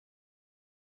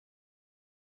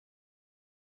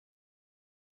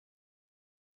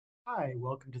Hi,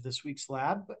 welcome to this week's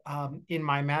lab. In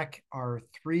my Mac are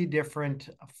three different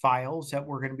files that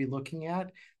we're going to be looking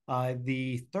at.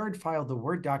 The third file, the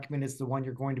Word document, is the one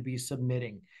you're going to be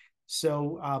submitting.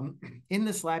 So in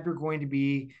this lab, you're going to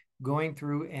be going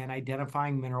through and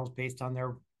identifying minerals based on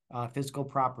their physical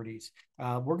properties.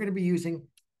 We're going to be using,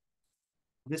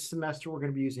 this semester, we're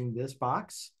going to be using this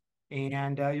box,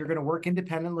 and you're going to work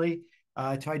independently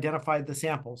to identify the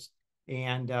samples.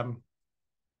 And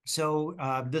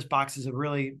this box is a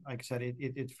really, like I said,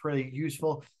 it's really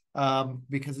useful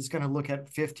because it's going to look at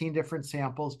 15 different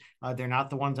samples. They're not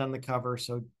the ones on the cover.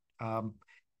 Um,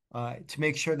 to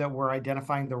make sure that we're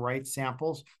identifying the right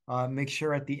samples, make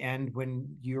sure at the end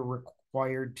when you're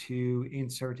required to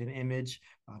insert an image,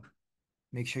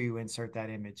 make sure you insert that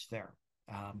image there.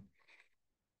 Um,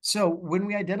 so when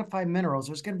we identify minerals,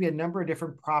 there's going to be a number of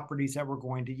different properties that we're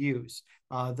going to use.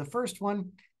 The first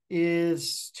one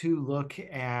is to look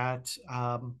at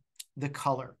the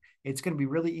color. It's going to be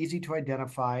really easy to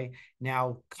identify.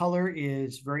 Now, color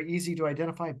is very easy to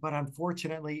identify, but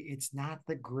unfortunately, it's not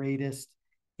the greatest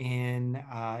in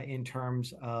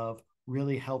terms of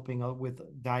really helping with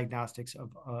diagnostics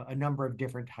of a number of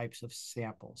different types of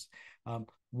samples.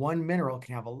 One mineral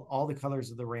can have all the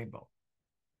colors of the rainbow.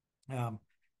 Um,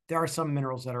 there are some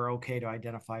minerals that are okay to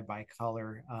identify by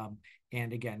color.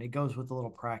 And again, it goes with a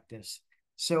little practice.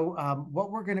 So what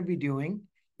we're going to be doing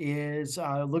is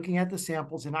looking at the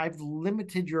samples, and I've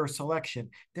limited your selection.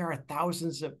 There are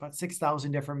thousands, about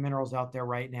 6,000 different minerals out there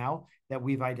right now that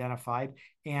we've identified.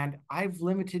 And I've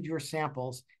limited your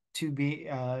samples to be,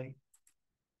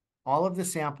 all of the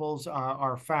samples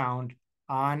are found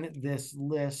on this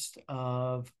list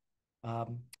of,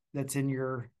 that's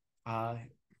uh,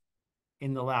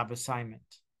 in the lab assignment.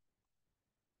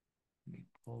 Let me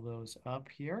pull those up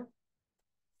here.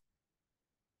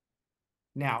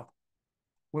 Now,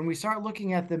 when we start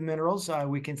looking at the minerals,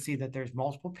 we can see that there's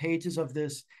multiple pages of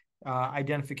this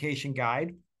identification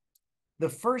guide. The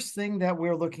first thing that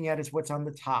we're looking at is what's on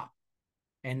the top.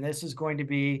 And this is going to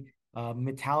be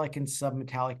metallic and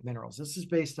submetallic minerals. This is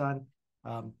based on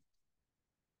um,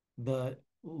 the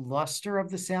luster of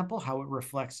the sample, how it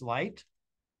reflects light.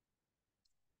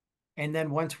 And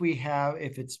then once we have,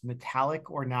 if it's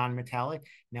metallic or non-metallic,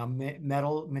 now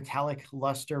metallic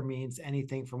luster means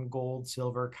anything from gold,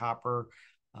 silver, copper,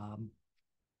 um,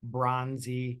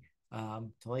 bronzy, to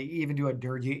like even do a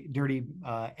dirty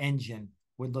engine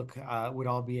would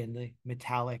all be in the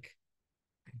metallic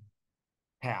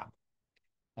tab.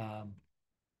 Um,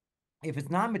 if it's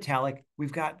non-metallic,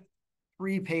 we've got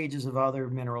 3 pages of other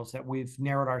minerals that we've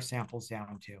narrowed our samples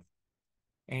down to.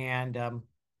 And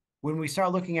when we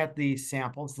start looking at the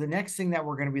samples, the next thing that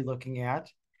we're going to be looking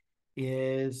at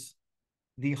is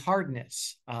the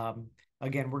hardness.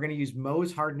 Again, we're going to use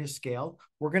Mohs hardness scale.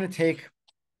 We're going to take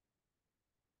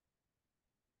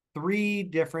 3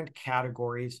 different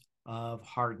categories of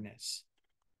hardness.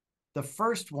 The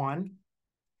first one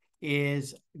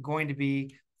is going to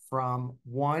be from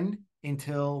 1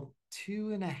 until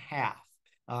 2.5.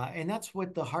 And that's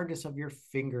what the hardness of your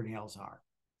fingernails are.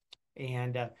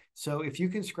 And so if you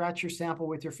can scratch your sample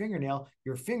with your fingernail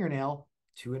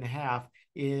 2.5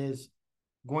 is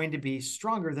going to be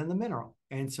stronger than the mineral.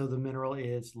 And so the mineral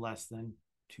is less than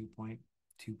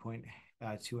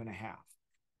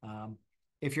 2.2.2.5.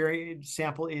 If your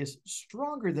sample is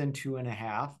stronger than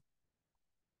 2.5,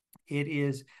 it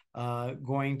is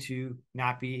going to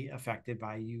not be affected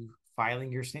by you filing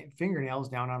your fingernails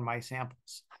down on my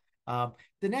samples. The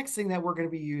next thing that we're going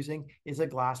to be using is a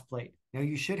glass plate. Now,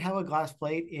 you should have a glass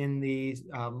plate in the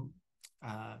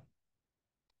uh,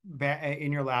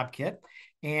 in your lab kit.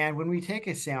 And when we take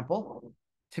a sample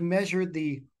to measure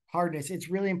the hardness, it's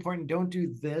really important. Don't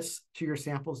do this to your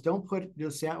samples. Don't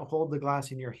hold the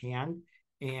glass in your hand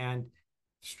and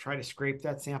try to scrape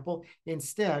that sample.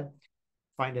 Instead,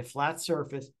 find a flat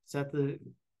surface, set the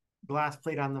glass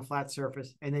plate on the flat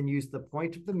surface, and then use the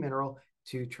point of the mineral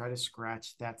to try to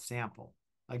scratch that sample.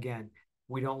 Again,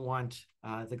 we don't want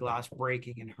the glass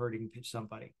breaking and hurting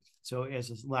somebody. So as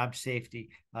a lab safety,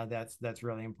 that's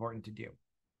really important to do.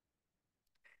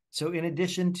 So in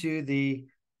addition to the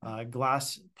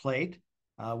glass plate,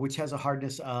 which has a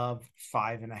hardness of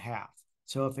 5.5.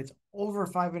 So if it's over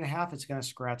 5.5, it's going to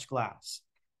scratch glass.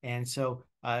 And so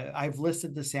I've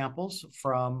listed the samples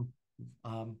from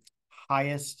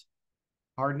highest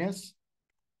hardness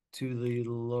to the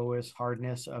lowest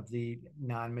hardness of the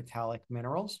non-metallic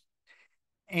minerals.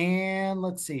 And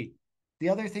let's see. The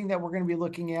other thing that we're going to be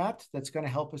looking at that's going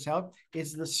to help us out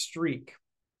is the streak.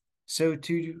 So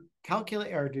to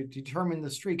calculate or to determine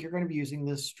the streak, you're going to be using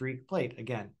this streak plate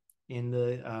again in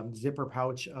the zipper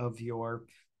pouch of your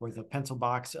or the pencil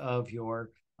box of your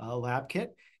lab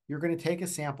kit, you're going to take a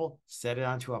sample, set it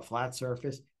onto a flat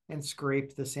surface, and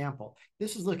scrape the sample.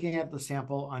 This is looking at the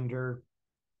sample under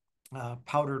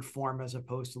powdered form as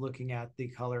opposed to looking at the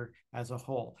color as a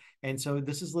whole. And so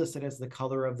this is listed as the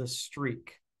color of the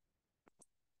streak.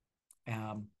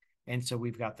 And so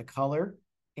we've got the color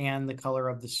and the color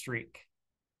of the streak.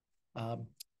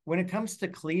 When it comes to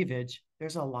cleavage,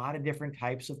 there's a lot of different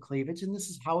types of cleavage, and this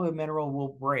is how a mineral will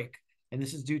break. And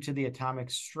this is due to the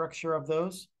atomic structure of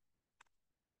those.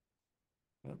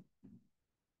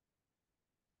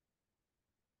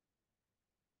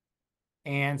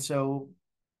 And so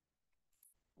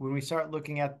when we start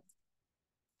looking at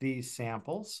these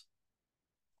samples,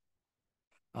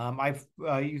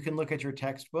 you can look at your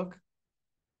textbook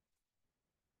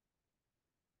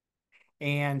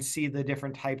and see the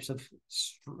different types of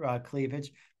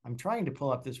cleavage. I'm trying to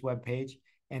pull up this web page,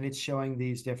 and it's showing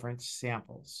these different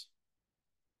samples.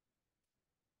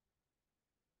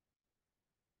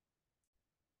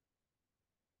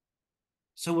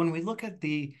 So when we look at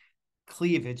the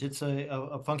cleavage, it's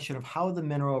a function of how the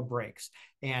mineral breaks.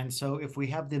 And so if we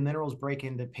have the minerals break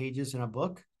into pages in a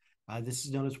book, this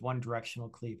is known as one directional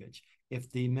cleavage.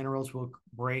 If the minerals will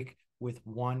break with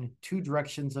two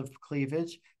directions of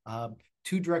cleavage,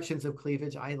 two directions of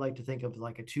cleavage, I like to think of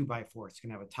like a 2x4. It's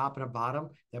going to have a top and a bottom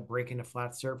that break into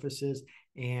flat surfaces,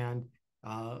 and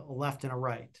a left and a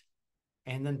right.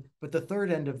 And then, but the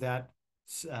third end of that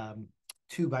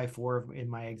 2x4 in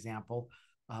my example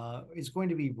is going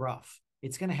to be rough.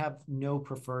 It's going to have no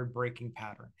preferred breaking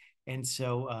pattern. And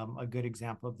so a good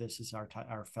example of this is our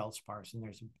feldspars,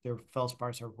 and their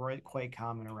feldspars are quite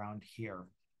common around here.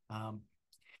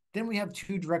 Then we have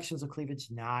two directions of cleavage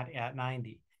not at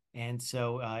 90. And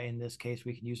so in this case,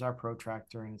 we can use our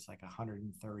protractor, and it's like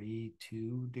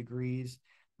 132 degrees,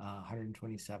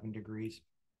 127 degrees.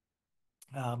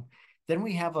 Then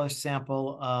we have a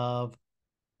sample of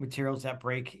materials that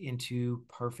break into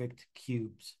perfect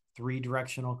cubes, three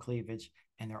directional cleavage,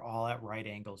 and they're all at right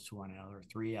angles to one another,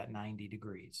 three at 90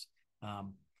 degrees.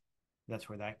 That's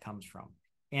where that comes from.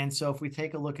 And so if we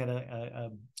take a look at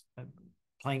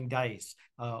playing dice,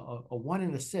 a 1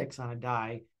 and a 6 on a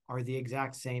die are the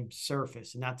exact same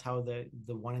surface, and that's how the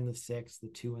 1 and the 6, the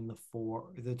 2 and the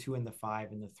 4, the 2 and the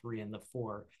 5, and the 3 and the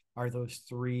 4 are those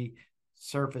three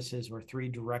surfaces or three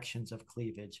directions of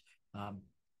cleavage.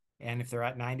 And if they're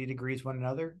at 90 degrees one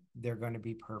another, they're going to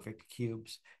be perfect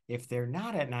cubes. If they're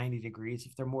not at 90 degrees,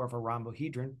 if they're more of a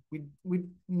rhombohedron, we'd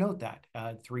note that,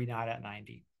 3 not at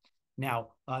 90.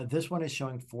 Now, this one is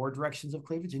showing 4 directions of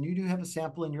cleavage, and you do have a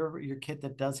sample in your kit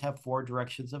that does have 4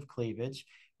 directions of cleavage.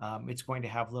 It's going to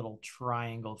have little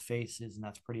triangle faces, and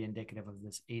that's pretty indicative of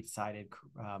this 8-sided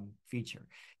feature.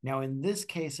 Now, in this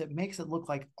case, it makes it look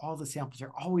like all the samples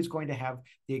are always going to have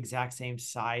the exact same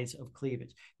size of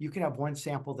cleavage. You could have one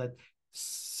sample that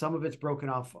some of it's broken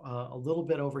off a little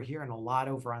bit over here and a lot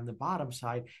over on the bottom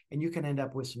side, and you can end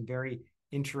up with some very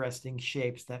interesting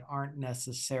shapes that aren't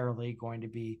necessarily going to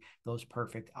be those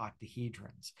perfect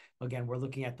octahedrons. Again, we're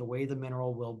looking at the way the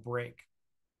mineral will break.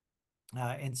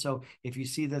 And so if you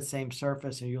see the same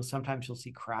surface, and sometimes you'll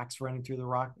see cracks running through the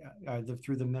rock,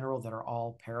 through the mineral that are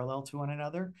all parallel to one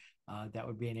another. That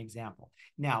would be an example.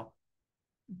 Now,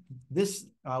 this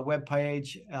web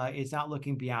page is not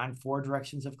looking beyond 4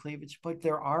 directions of cleavage, but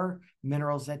there are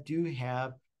minerals that do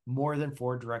have more than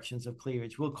 4 directions of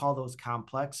cleavage. We'll call those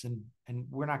complex, and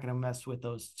we're not going to mess with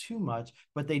those too much,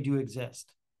 but they do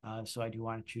exist. So I do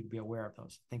want you to be aware of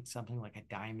those. I think something like a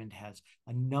diamond has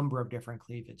a number of different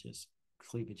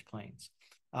cleavage planes.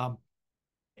 And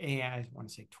I want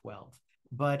to say 12,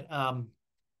 but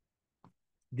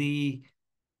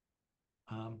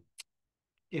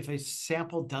if a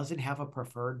sample doesn't have a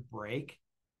preferred break,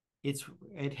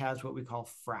 it has what we call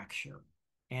fracture.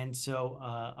 And so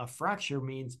a fracture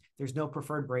means there's no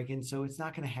preferred break, and so it's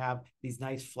not going to have these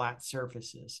nice flat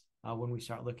surfaces when we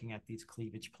start looking at these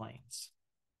cleavage planes.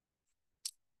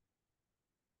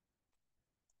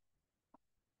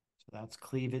 So that's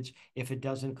cleavage. If it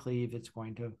doesn't cleave, it's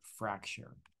going to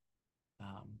fracture.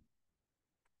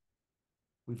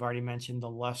 We've already mentioned the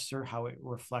luster, how it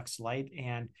reflects light,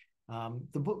 and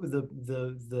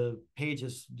the page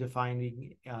is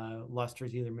defining luster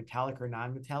as either metallic or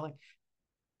non-metallic,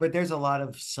 but there's a lot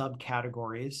of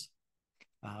subcategories.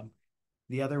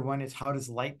 The other one is, how does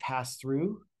light pass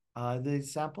through the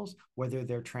samples, whether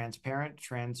they're transparent,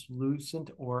 translucent,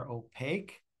 or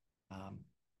opaque.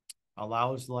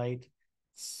 Allows light,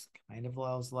 kind of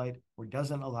allows light, or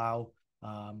doesn't allow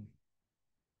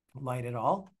light at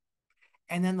all.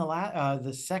 And then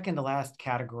the second to last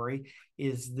category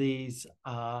is these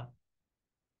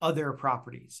other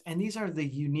properties. And these are the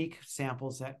unique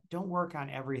samples that don't work on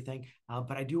everything,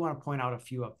 but I do want to point out a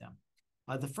few of them.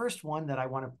 The first one that I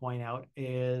want to point out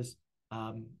is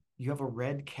you have a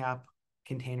red cap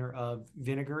container of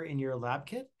vinegar in your lab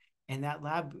kit. And that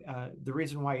the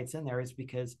reason why it's in there is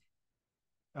because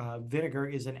vinegar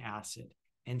is an acid.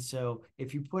 And so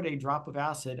if you put a drop of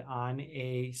acid on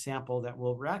a sample that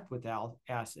will react with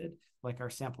acid, like our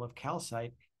sample of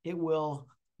calcite, it will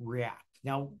react.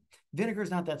 Now, vinegar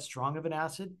is not that strong of an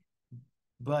acid,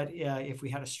 but if we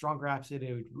had a stronger acid,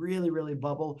 it would really, really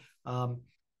bubble,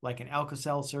 like an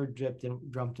Alka-Seltzer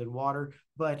dumped in water.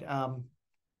 But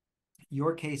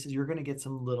your case is you're going to get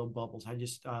some little bubbles. I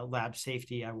just, lab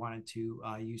safety, I wanted to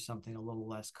use something a little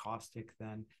less caustic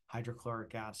than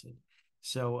hydrochloric acid.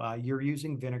 So you're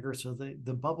using vinegar, so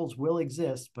the bubbles will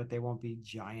exist, but they won't be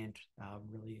giant,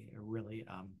 really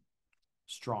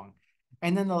strong.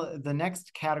 And then the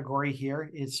next category here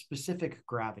is specific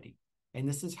gravity. And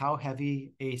this is how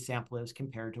heavy a sample is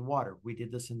compared to water. We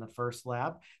did this in the first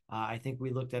lab. I think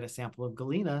we looked at a sample of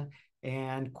galena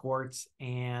and quartz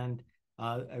and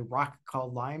a rock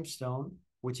called limestone,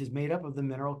 which is made up of the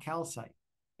mineral calcite.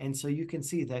 And so you can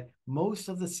see that most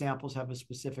of the samples have a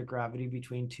specific gravity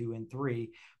between 2 and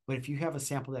 3. But if you have a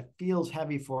sample that feels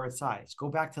heavy for its size, go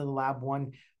back to the lab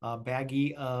one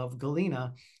baggie of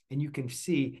galena, and you can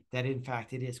see that, in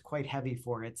fact, it is quite heavy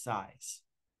for its size.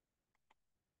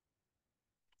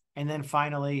 And then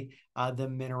finally, the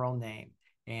mineral name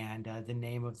and the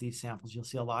name of these samples. You'll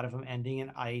see a lot of them ending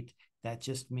in "ite." That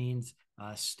just means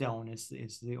stone is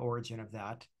the origin of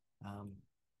that.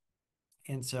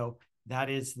 And so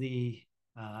that is the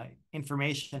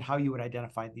information how you would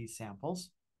identify these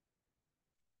samples.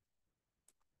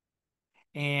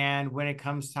 And when it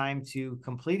comes time to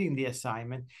completing the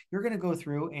assignment, you're going to go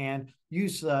through and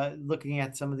use looking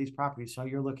at some of these properties. So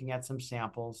you're looking at some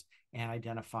samples and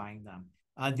identifying them.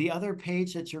 The other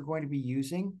page that you're going to be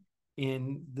using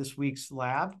in this week's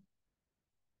lab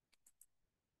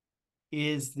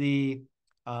is the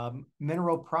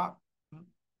mineral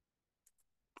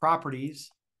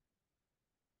properties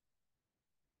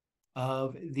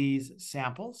of these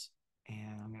samples.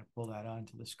 And I'm going to pull that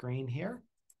onto the screen here.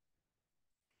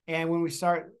 And when we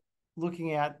start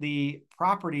looking at the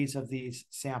properties of these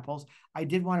samples, I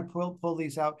did want to pull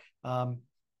these out.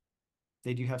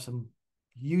 They do have some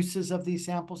uses of these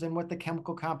samples and what the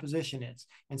chemical composition is.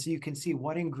 And so you can see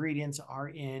what ingredients are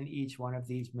in each one of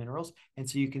these minerals. And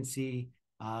so you can see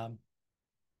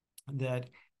that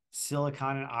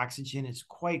silicon and oxygen is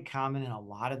quite common in a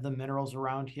lot of the minerals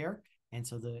around here. And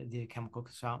so the chemical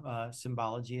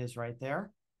symbology is right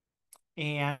there.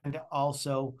 And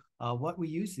also what we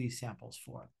use these samples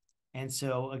for. And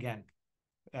so again,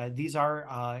 these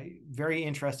are very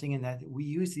interesting in that we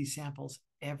use these samples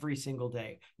every single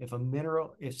day.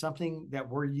 If something that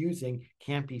we're using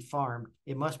can't be farmed,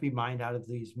 it must be mined out of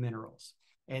these minerals.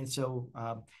 And so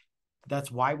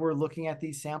that's why we're looking at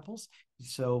these samples.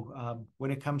 So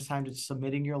when it comes time to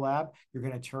submitting your lab, you're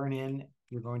going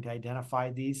to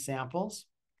identify these samples,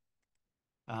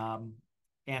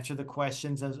 answer the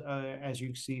questions as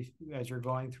you see as you're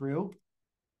going through,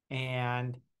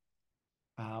 and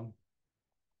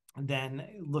then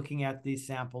looking at these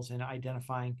samples and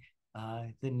identifying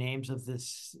the names of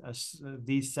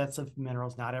these sets of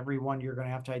minerals. Not every one you're going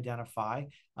to have to identify.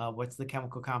 What's the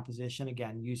chemical composition?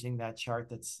 Again, using that chart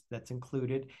that's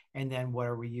included, and then what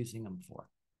are we using them for?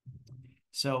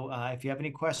 So if you have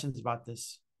any questions about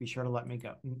this, be sure to let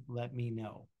me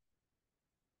know.